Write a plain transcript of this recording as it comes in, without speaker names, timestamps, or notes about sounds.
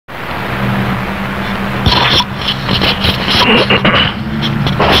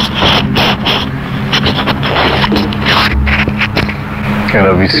And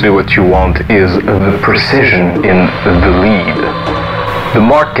obviously what you want is the precision in the lead. The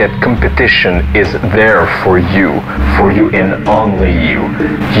market competition is there for you and only you.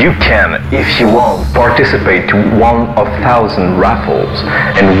 You can, if you want, participate to one of 1,000 raffles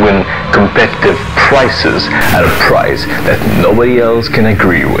and win competitive prizes at a price that nobody else can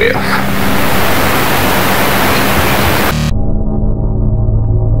agree with.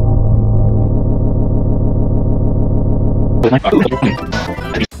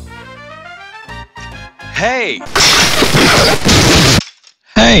 Hey!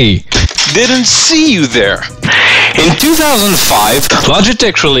 Hey! Didn't see you there! In 2005,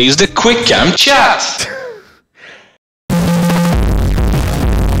 Logitech released the QuickCam Chat!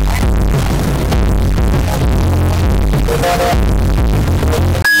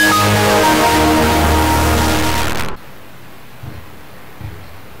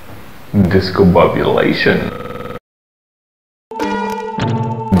 Discombobulation.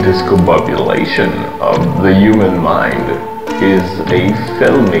 Discombobulation of the human mind is a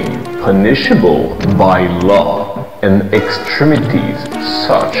felony punishable by law in extremities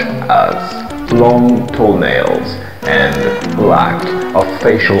such as long toenails and lack of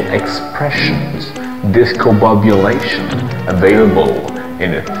facial expressions. Discombobulation available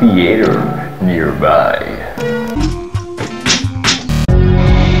in a theater nearby.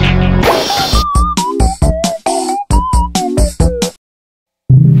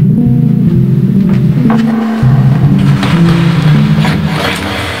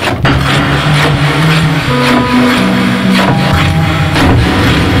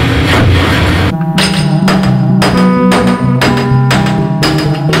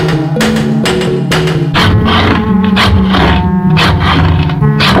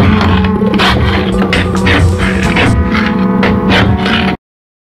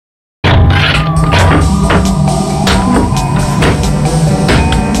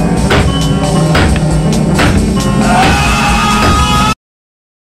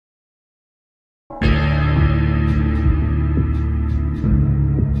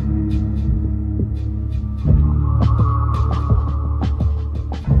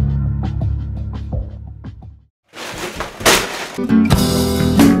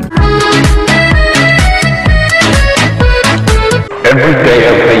 Every day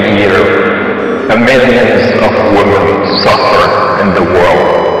of the year, millions of women suffer in the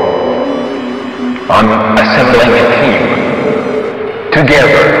world. I'm assembling a team.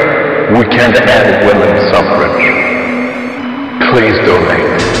 Together, we can end women's suffrage. Please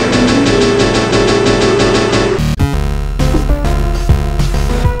donate.